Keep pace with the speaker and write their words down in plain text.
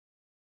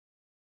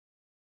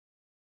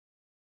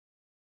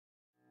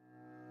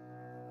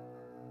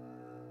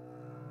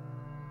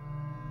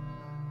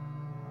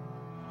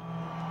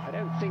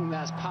think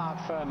that's par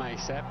firme,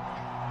 Seb,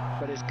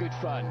 but it's good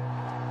fun.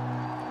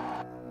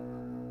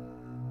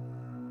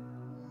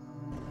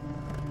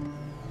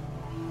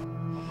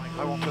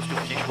 I want us to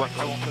finish one.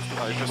 I want us to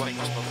finish one. It's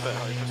not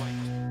fair.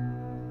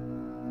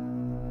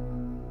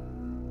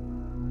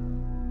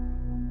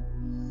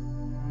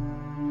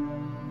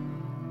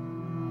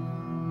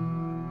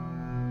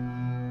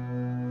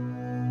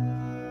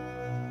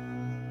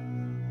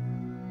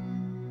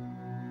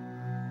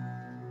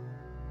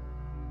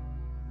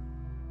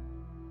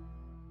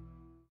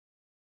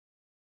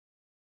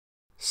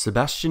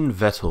 Sebastian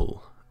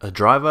Vettel, a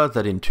driver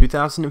that in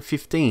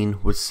 2015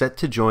 was set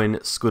to join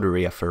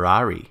Scuderia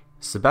Ferrari.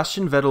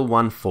 Sebastian Vettel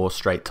won 4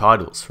 straight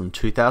titles from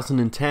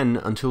 2010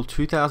 until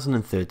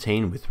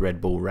 2013 with Red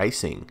Bull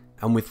Racing,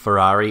 and with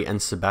Ferrari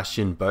and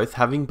Sebastian both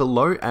having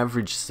below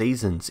average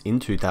seasons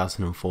in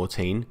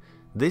 2014,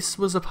 this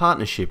was a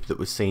partnership that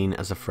was seen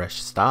as a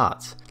fresh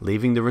start,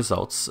 leaving the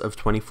results of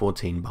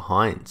 2014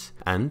 behind,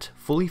 and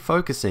fully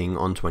focusing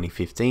on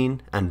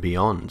 2015 and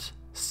beyond.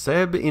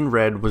 Seb in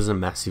red was a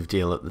massive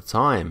deal at the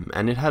time,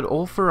 and it had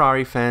all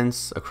Ferrari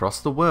fans across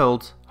the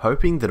world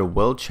hoping that a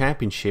world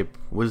championship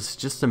was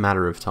just a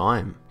matter of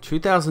time.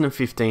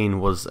 2015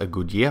 was a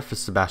good year for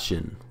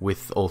Sebastian,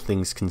 with all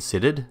things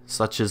considered,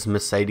 such as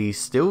Mercedes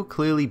still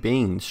clearly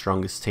being the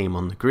strongest team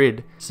on the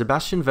grid.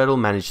 Sebastian Vettel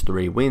managed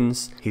 3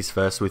 wins, his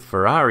first with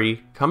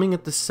Ferrari coming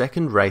at the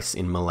second race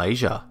in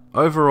Malaysia.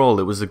 Overall,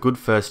 it was a good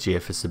first year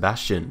for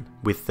Sebastian,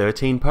 with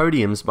 13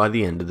 podiums by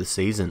the end of the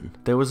season.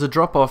 There was a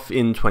drop-off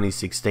in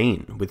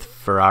 2016, with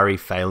Ferrari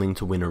failing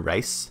to win a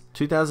race.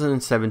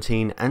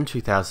 2017 and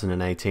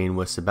 2018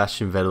 were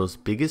Sebastian Vettel's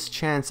biggest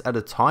chance at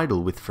a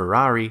title with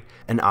Ferrari,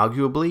 and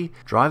arguably,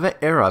 driver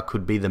error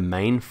could be the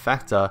main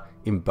factor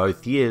in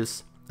both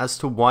years as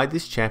to why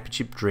this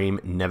championship dream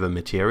never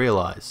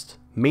materialized.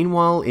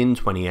 Meanwhile, in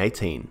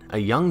 2018, a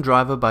young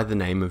driver by the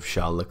name of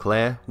Charles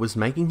Leclerc was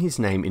making his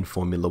name in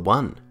Formula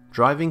 1.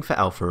 Driving for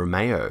Alfa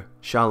Romeo,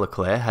 Charles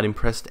Leclerc had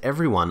impressed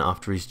everyone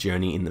after his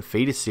journey in the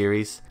feeder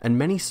series, and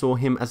many saw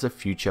him as a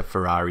future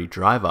Ferrari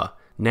driver.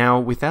 Now,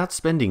 without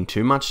spending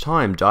too much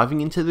time diving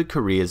into the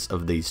careers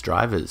of these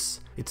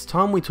drivers, it's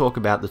time we talk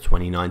about the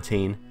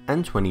 2019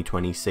 and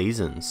 2020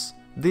 seasons.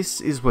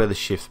 This is where the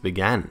shift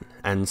began,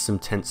 and some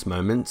tense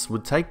moments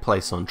would take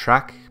place on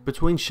track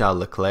between Charles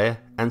Leclerc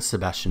and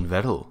Sebastian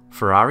Vettel.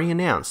 Ferrari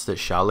announced that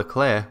Charles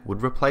Leclerc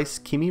would replace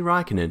Kimi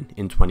Raikkonen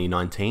in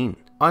 2019.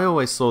 I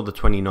always saw the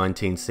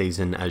 2019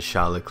 season as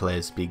Charles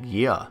Leclerc's big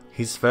year,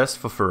 his first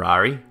for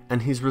Ferrari,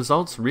 and his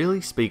results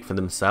really speak for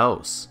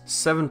themselves.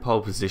 7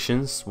 pole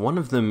positions, one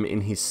of them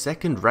in his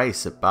second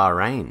race at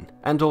Bahrain,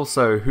 and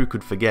also, who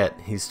could forget,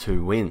 his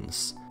 2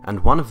 wins, and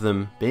one of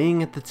them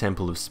being at the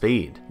Temple of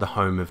Speed, the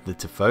home of the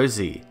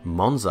Tifosi,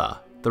 Monza.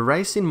 The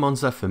race in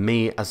Monza for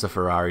me as a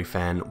Ferrari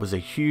fan was a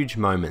huge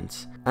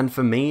moment, and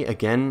for me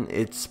again,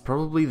 it's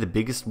probably the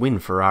biggest win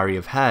Ferrari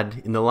have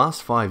had in the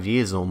last 5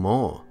 years or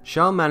more.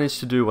 Charles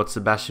managed to do what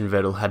Sebastian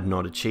Vettel had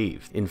not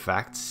achieved. In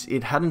fact,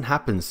 it hadn't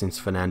happened since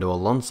Fernando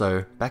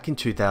Alonso back in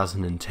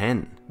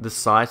 2010. The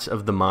sight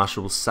of the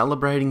marshals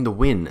celebrating the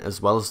win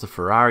as well as the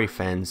Ferrari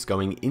fans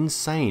going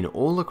insane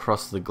all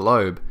across the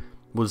globe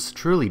was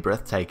truly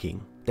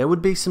breathtaking. There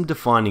would be some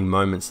defining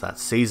moments that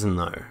season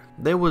though.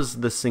 There was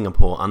the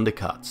Singapore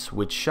undercut,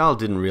 which Charles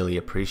didn't really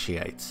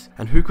appreciate,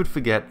 and who could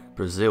forget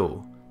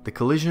Brazil? The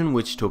collision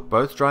which took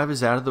both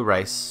drivers out of the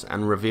race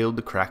and revealed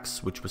the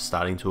cracks which were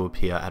starting to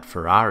appear at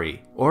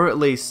Ferrari, or at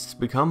least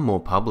become more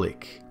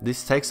public.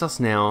 This takes us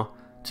now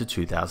to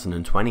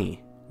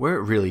 2020, where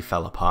it really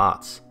fell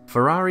apart.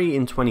 Ferrari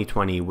in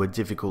 2020 were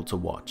difficult to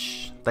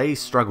watch. They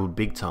struggled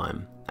big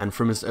time, and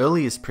from as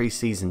early as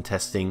pre-season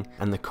testing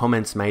and the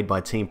comments made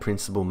by team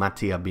principal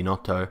Mattia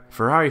Binotto,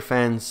 Ferrari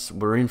fans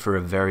were in for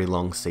a very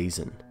long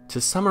season. To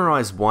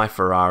summarise why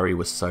Ferrari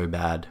was so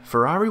bad,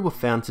 Ferrari were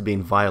found to be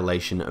in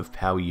violation of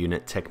power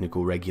unit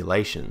technical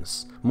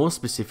regulations, more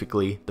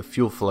specifically the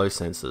fuel flow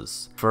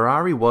sensors.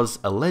 Ferrari was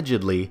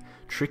allegedly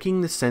tricking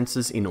the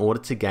sensors in order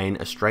to gain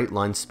a straight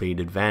line speed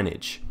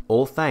advantage,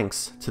 all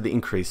thanks to the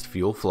increased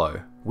fuel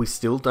flow. We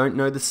still don't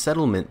know the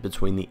settlement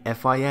between the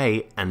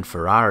FIA and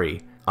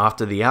Ferrari,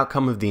 after the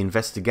outcome of the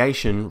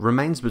investigation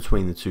remains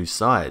between the two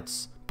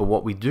sides, but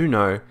what we do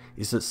know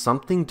is that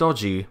something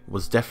dodgy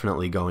was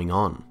definitely going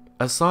on.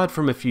 Aside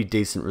from a few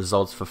decent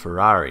results for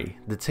Ferrari,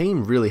 the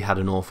team really had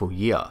an awful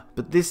year,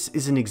 but this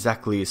isn't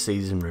exactly a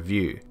season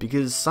review,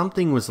 because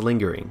something was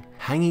lingering,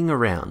 hanging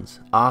around,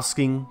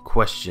 asking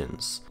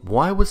questions.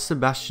 Why was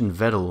Sebastian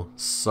Vettel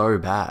so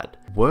bad?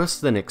 Worse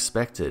than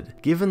expected.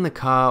 Given the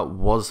car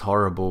was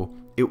horrible,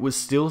 it was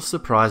still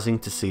surprising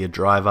to see a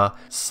driver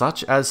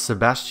such as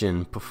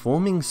Sebastian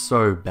performing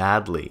so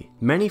badly.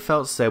 Many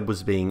felt Seb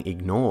was being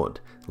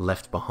ignored,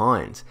 left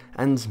behind,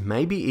 and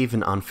maybe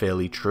even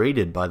unfairly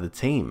treated by the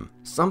team.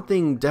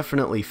 Something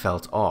definitely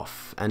felt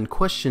off, and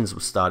questions were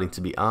starting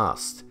to be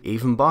asked,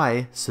 even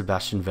by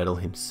Sebastian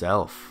Vettel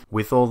himself.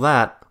 With all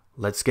that,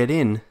 let's get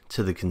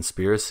into the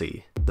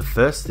conspiracy. The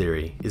first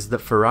theory is that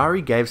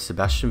Ferrari gave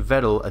Sebastian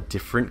Vettel a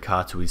different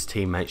car to his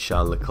teammate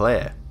Charles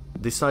Leclerc.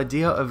 This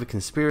idea of a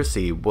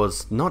conspiracy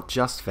was not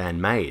just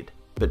fan-made,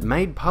 but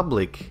made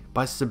public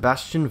by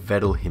Sebastian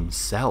Vettel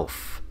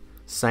himself,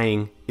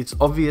 saying, "It's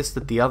obvious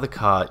that the other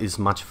car is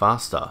much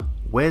faster.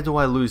 Where do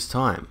I lose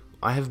time?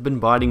 I have been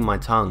biting my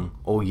tongue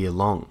all year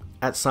long.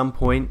 At some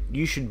point,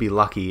 you should be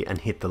lucky and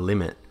hit the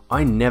limit.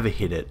 I never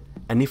hit it,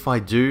 and if I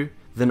do,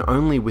 then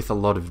only with a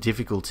lot of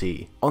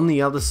difficulty. On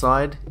the other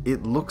side,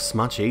 it looks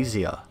much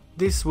easier."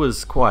 This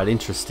was quite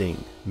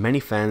interesting. Many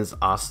fans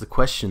asked the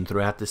question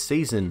throughout the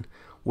season,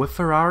 were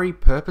Ferrari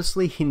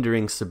purposely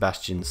hindering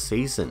Sebastian's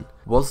season?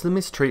 Was the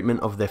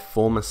mistreatment of their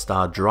former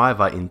star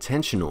driver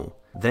intentional?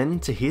 Then,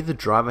 to hear the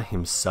driver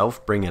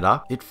himself bring it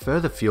up, it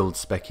further fueled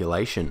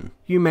speculation.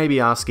 You may be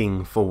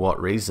asking, for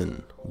what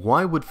reason?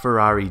 Why would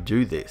Ferrari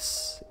do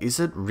this? Is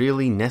it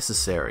really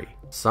necessary?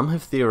 Some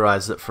have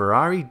theorized that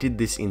Ferrari did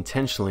this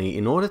intentionally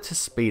in order to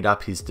speed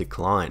up his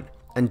decline,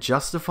 and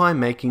justify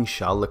making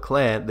Charles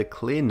Leclerc the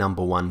clear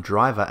 #1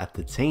 driver at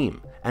the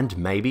team, and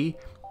maybe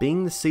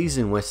being the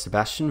season where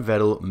Sebastian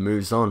Vettel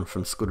moves on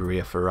from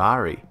Scuderia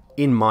Ferrari.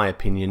 In my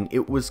opinion,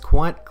 it was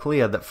quite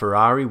clear that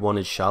Ferrari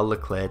wanted Charles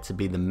Leclerc to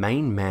be the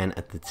main man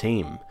at the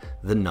team,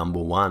 the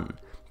 #1,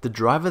 the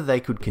driver they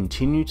could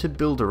continue to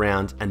build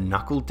around and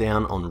knuckle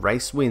down on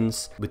race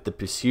wins with the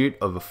pursuit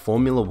of a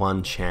Formula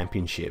 1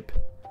 championship.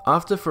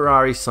 After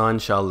Ferrari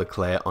signed Charles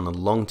Leclerc on a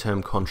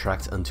long-term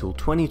contract until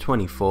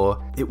 2024,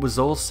 it was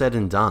all said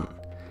and done.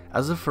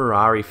 As a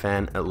Ferrari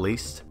fan at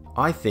least,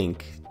 I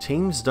think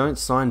teams don't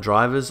sign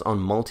drivers on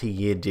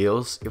multi-year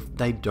deals if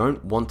they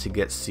don't want to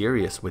get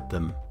serious with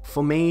them.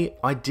 For me,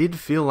 I did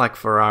feel like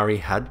Ferrari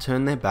had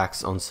turned their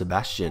backs on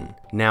Sebastian.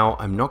 Now,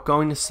 I'm not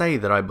going to say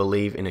that I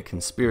believe in a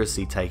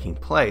conspiracy taking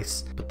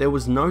place, but there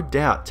was no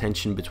doubt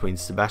tension between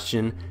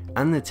Sebastian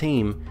and the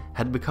team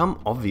had become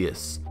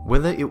obvious.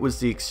 Whether it was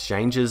the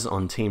exchanges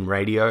on team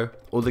radio,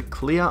 or the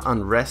clear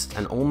unrest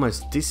and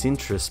almost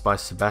disinterest by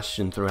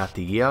Sebastian throughout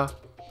the year,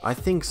 I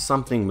think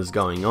something was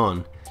going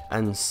on,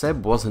 and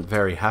Seb wasn't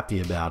very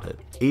happy about it.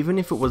 Even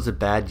if it was a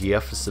bad year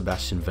for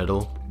Sebastian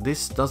Vettel,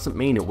 this doesn't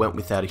mean it went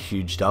without a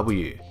huge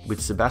W.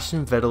 With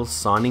Sebastian Vettel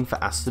signing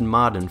for Aston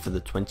Martin for the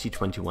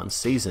 2021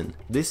 season,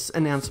 this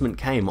announcement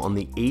came on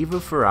the eve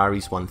of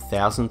Ferrari's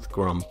 1000th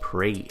Grand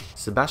Prix.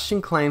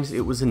 Sebastian claims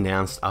it was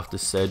announced after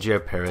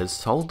Sergio Perez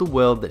told the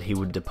world that he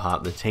would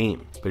depart the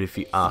team, but if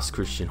you ask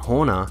Christian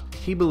Horner,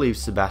 he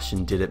believes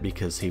Sebastian did it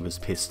because he was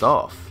pissed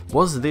off.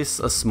 Was this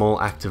a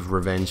small act of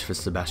revenge for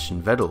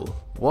Sebastian Vettel?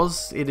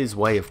 Was it his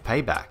way of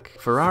payback?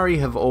 Ferrari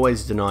have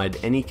always denied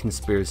any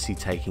conspiracy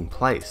taking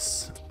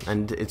place,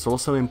 and it's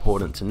also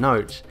important to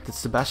note that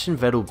Sebastian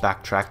Vettel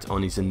backtracked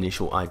on his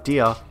initial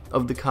idea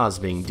of the cars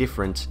being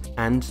different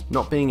and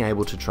not being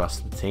able to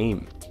trust the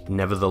team.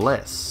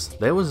 Nevertheless,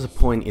 there was a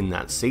point in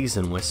that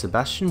season where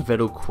Sebastian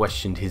Vettel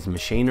questioned his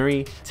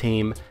machinery,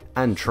 team,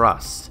 and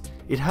trust.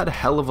 It had a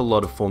hell of a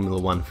lot of Formula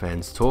 1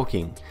 fans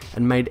talking,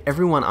 and made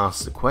everyone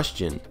ask the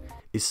question,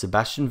 is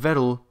Sebastian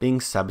Vettel being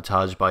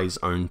sabotaged by his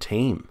own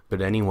team? But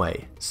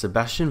anyway,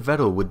 Sebastian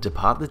Vettel would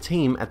depart the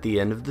team at the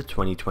end of the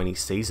 2020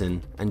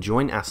 season and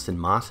join Aston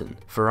Martin.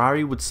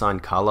 Ferrari would sign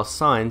Carlos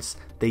Sainz,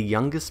 their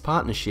youngest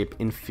partnership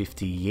in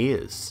 50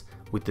 years,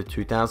 with the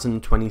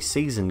 2020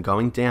 season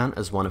going down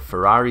as one of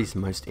Ferrari's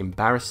most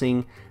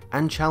embarrassing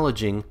and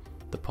challenging.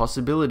 The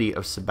possibility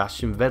of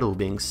Sebastian Vettel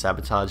being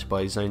sabotaged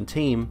by his own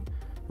team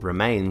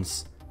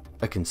remains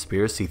a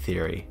conspiracy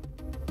theory.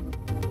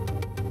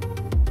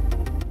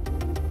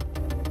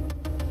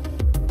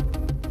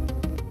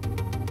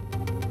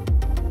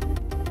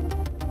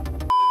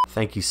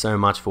 Thank you so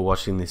much for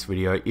watching this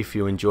video. If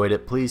you enjoyed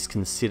it, please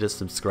consider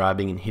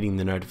subscribing and hitting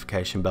the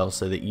notification bell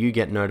so that you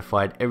get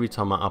notified every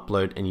time I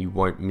upload and you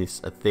won't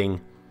miss a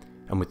thing.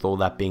 And with all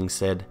that being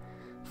said,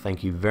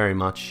 thank you very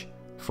much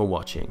for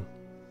watching.